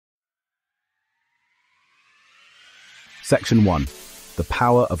Section 1. The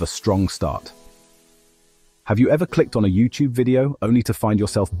power of a strong start. Have you ever clicked on a YouTube video only to find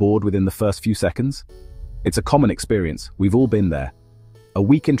yourself bored within the first few seconds? It's a common experience, we've all been there. A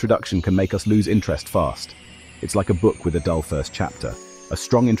weak introduction can make us lose interest fast. It's like a book with a dull first chapter. A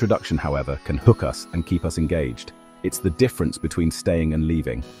strong introduction, however, can hook us and keep us engaged. It's the difference between staying and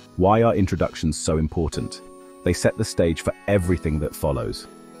leaving. Why are introductions so important? They set the stage for everything that follows.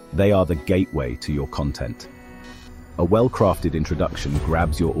 They are the gateway to your content. A well-crafted introduction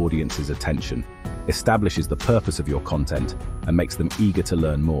grabs your audience's attention, establishes the purpose of your content, and makes them eager to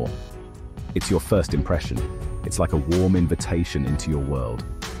learn more. It's your first impression. It's like a warm invitation into your world,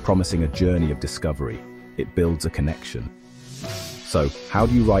 promising a journey of discovery. It builds a connection. So, how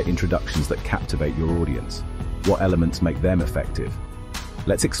do you write introductions that captivate your audience? What elements make them effective?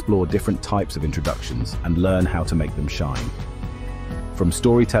 Let's explore different types of introductions and learn how to make them shine. From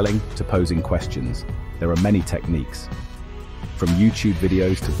storytelling to posing questions, there are many techniques. From YouTube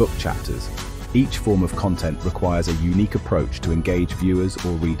videos to book chapters, each form of content requires a unique approach to engage viewers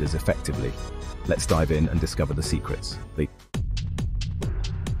or readers effectively. Let's dive in and discover the secrets.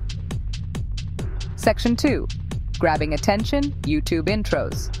 Section 2. Grabbing attention, YouTube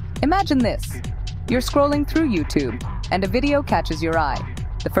intros. Imagine this. You're scrolling through YouTube, and a video catches your eye.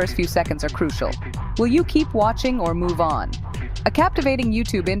 The first few seconds are crucial. Will you keep watching or move on? A captivating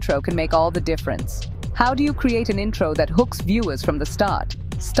YouTube intro can make all the difference. How do you create an intro that hooks viewers from the start?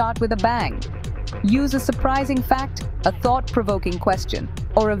 Start with a bang. Use a surprising fact, a thought-provoking question,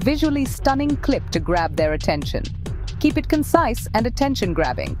 or a visually stunning clip to grab their attention. Keep it concise and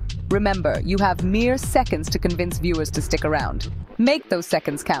attention-grabbing. Remember, you have mere seconds to convince viewers to stick around. Make those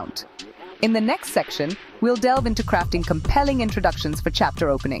seconds count. In the next section, we'll delve into crafting compelling introductions for chapter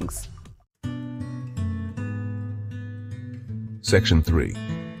openings. Section 3.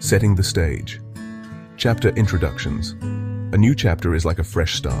 Setting the stage. Chapter introductions. A new chapter is like a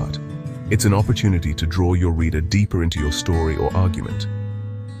fresh start. It's an opportunity to draw your reader deeper into your story or argument.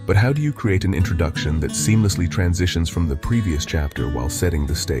 But how do you create an introduction that seamlessly transitions from the previous chapter while setting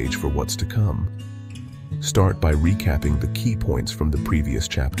the stage for what's to come? Start by recapping the key points from the previous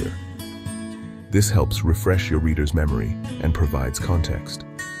chapter. This helps refresh your reader's memory and provides context.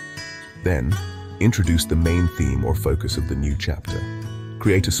 Then, introduce the main theme or focus of the new chapter.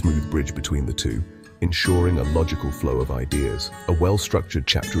 Create a smooth bridge between the two, ensuring a logical flow of ideas. A well-structured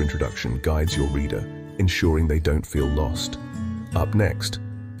chapter introduction guides your reader, ensuring they don't feel lost. Up next,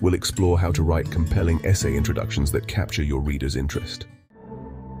 we'll explore how to write compelling essay introductions that capture your reader's interest.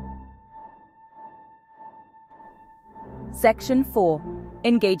 Section 4.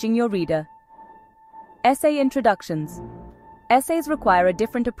 Engaging your reader. Essay introductions. Essays require a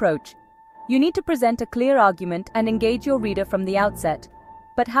different approach. You need to present a clear argument and engage your reader from the outset.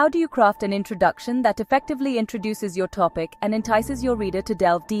 But how do you craft an introduction that effectively introduces your topic and entices your reader to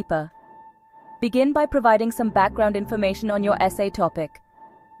delve deeper? Begin by providing some background information on your essay topic.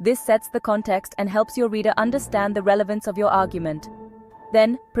 This sets the context and helps your reader understand the relevance of your argument.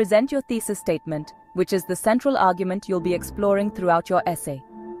 Then, present your thesis statement, which is the central argument you'll be exploring throughout your essay.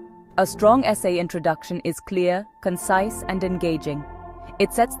 A strong essay introduction is clear, concise, and engaging.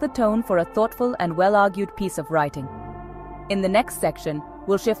 It sets the tone for a thoughtful and well-argued piece of writing. In the next section,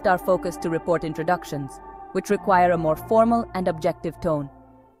 we'll shift our focus to report introductions, which require a more formal and objective tone.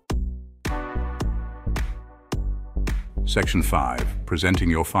 Section 5. Presenting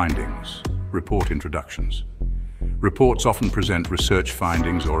your findings. Report introductions. Reports often present research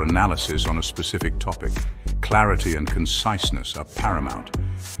findings or analysis on a specific topic. Clarity and conciseness are paramount.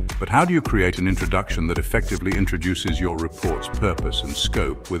 But how do you create an introduction that effectively introduces your report's purpose and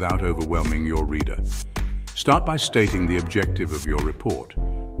scope without overwhelming your reader? Start by stating the objective of your report.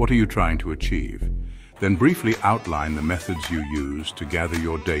 What are you trying to achieve? Then briefly outline the methods you use to gather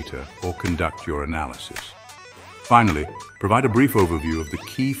your data or conduct your analysis. Finally, provide a brief overview of the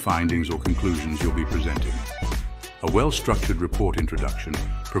key findings or conclusions you'll be presenting. A well-structured report introduction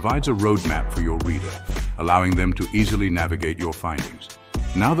provides a roadmap for your reader, allowing them to easily navigate your findings.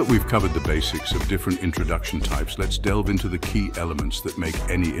 Now that we've covered the basics of different introduction types, let's delve into the key elements that make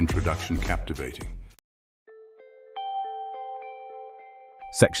any introduction captivating.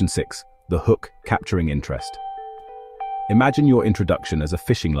 Section 6. The hook, capturing interest. Imagine your introduction as a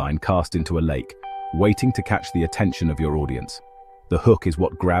fishing line cast into a lake, waiting to catch the attention of your audience. The hook is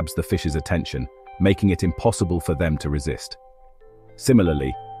what grabs the fish's attention, making it impossible for them to resist.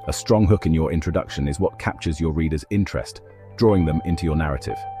 Similarly, a strong hook in your introduction is what captures your reader's interest, drawing them into your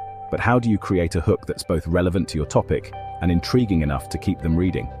narrative. But how do you create a hook that's both relevant to your topic and intriguing enough to keep them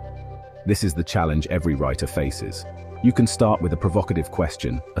reading? This is the challenge every writer faces. You can start with a provocative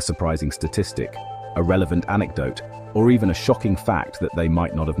question, a surprising statistic, a relevant anecdote, or even a shocking fact that they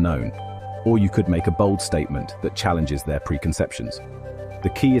might not have known. Or you could make a bold statement that challenges their preconceptions.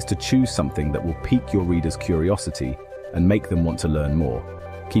 The key is to choose something that will pique your reader's curiosity and make them want to learn more,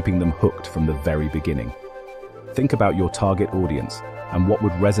 keeping them hooked from the very beginning. Think about your target audience and what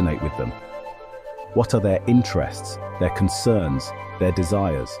would resonate with them. What are their interests, their concerns, their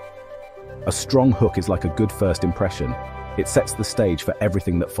desires? A strong hook is like a good first impression. It sets the stage for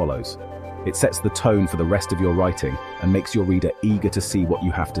everything that follows. It sets the tone for the rest of your writing and makes your reader eager to see what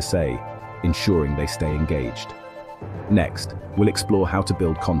you have to say, ensuring they stay engaged. Next, we'll explore how to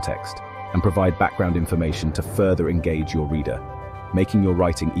build context and provide background information to further engage your reader, making your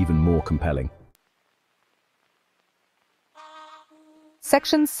writing even more compelling.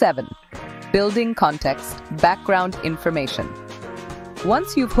 Section 7. Building context, background information.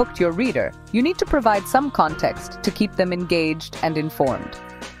 Once you've hooked your reader, you need to provide some context to keep them engaged and informed.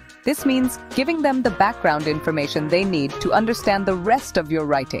 This means giving them the background information they need to understand the rest of your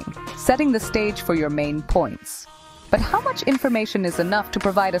writing, setting the stage for your main points. But how much information is enough to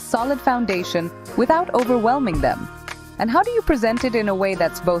provide a solid foundation without overwhelming them? And how do you present it in a way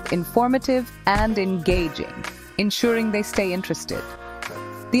that's both informative and engaging, ensuring they stay interested?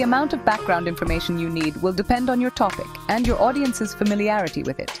 The amount of background information you need will depend on your topic and your audience's familiarity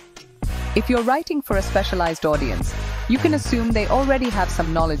with it. If you're writing for a specialized audience, you can assume they already have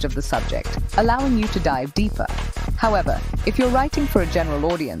some knowledge of the subject, allowing you to dive deeper. However, if you're writing for a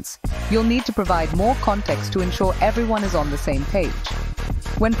general audience, you'll need to provide more context to ensure everyone is on the same page.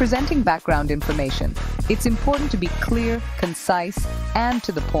 When presenting background information, it's important to be clear, concise, and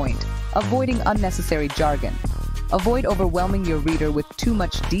to the point, avoiding unnecessary jargon. Avoid overwhelming your reader with too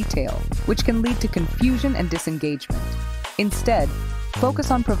much detail, which can lead to confusion and disengagement. Instead,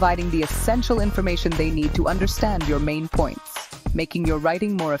 focus on providing the essential information they need to understand your main points, making your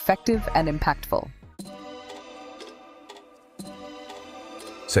writing more effective and impactful.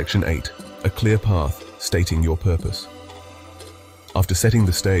 Section 8. A clear path, stating your purpose. After setting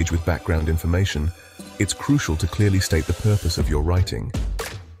the stage with background information, it's crucial to clearly state the purpose of your writing.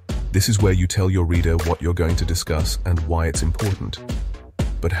 This is where you tell your reader what you're going to discuss and why it's important.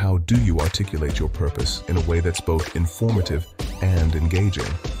 But how do you articulate your purpose in a way that's both informative and engaging?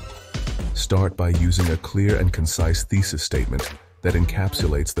 Start by using a clear and concise thesis statement that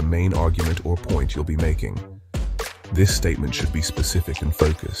encapsulates the main argument or point you'll be making. This statement should be specific and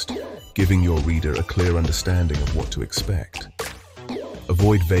focused, giving your reader a clear understanding of what to expect.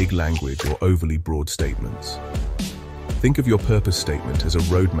 Avoid vague language or overly broad statements. Think of your purpose statement as a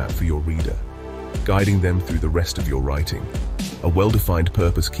roadmap for your reader, guiding them through the rest of your writing. A well-defined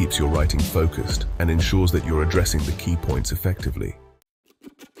purpose keeps your writing focused and ensures that you're addressing the key points effectively.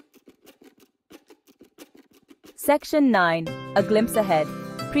 Section 9. A glimpse ahead.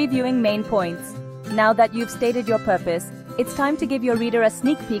 Previewing main points. Now that you've stated your purpose, it's time to give your reader a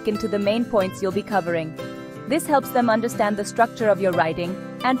sneak peek into the main points you'll be covering. This helps them understand the structure of your writing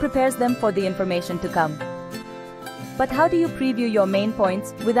and prepares them for the information to come. But how do you preview your main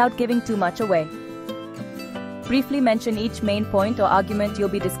points without giving too much away? Briefly mention each main point or argument you'll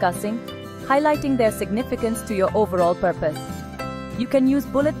be discussing, highlighting their significance to your overall purpose. You can use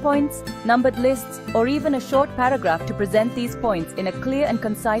bullet points, numbered lists, or even a short paragraph to present these points in a clear and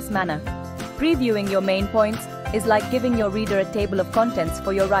concise manner. Previewing your main points is like giving your reader a table of contents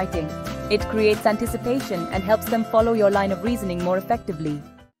for your writing. It creates anticipation and helps them follow your line of reasoning more effectively.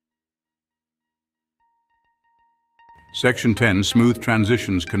 Section 10. Smooth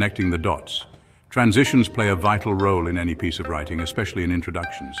transitions, connecting the dots. Transitions play a vital role in any piece of writing, especially in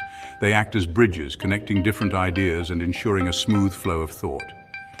introductions. They act as bridges, connecting different ideas and ensuring a smooth flow of thought.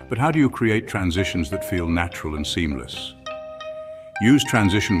 But how do you create transitions that feel natural and seamless? Use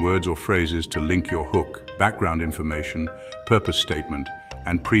transition words or phrases to link your hook, background information, purpose statement,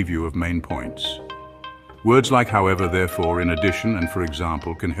 and preview of main points. Words like however, therefore, in addition, and for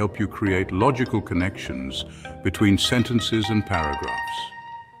example can help you create logical connections between sentences and paragraphs.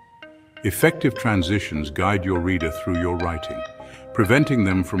 Effective transitions guide your reader through your writing, preventing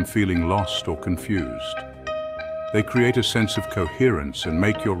them from feeling lost or confused. They create a sense of coherence and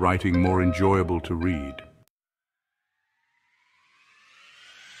make your writing more enjoyable to read.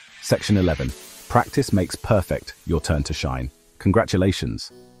 Section 11. Practice makes perfect. Your turn to shine.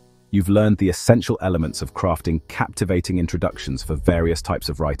 Congratulations! You've learned the essential elements of crafting captivating introductions for various types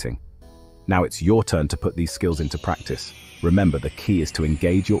of writing. Now it's your turn to put these skills into practice. Remember, the key is to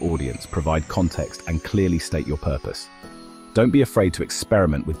engage your audience, provide context, and clearly state your purpose. Don't be afraid to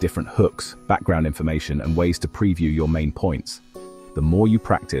experiment with different hooks, background information, and ways to preview your main points. The more you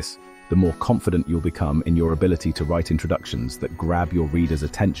practice, the more confident you'll become in your ability to write introductions that grab your reader's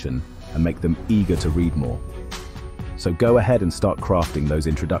attention and make them eager to read more. So go ahead and start crafting those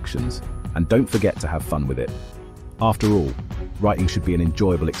introductions, and don't forget to have fun with it. After all, writing should be an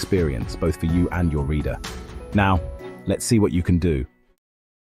enjoyable experience both for you and your reader. Now, let's see what you can do.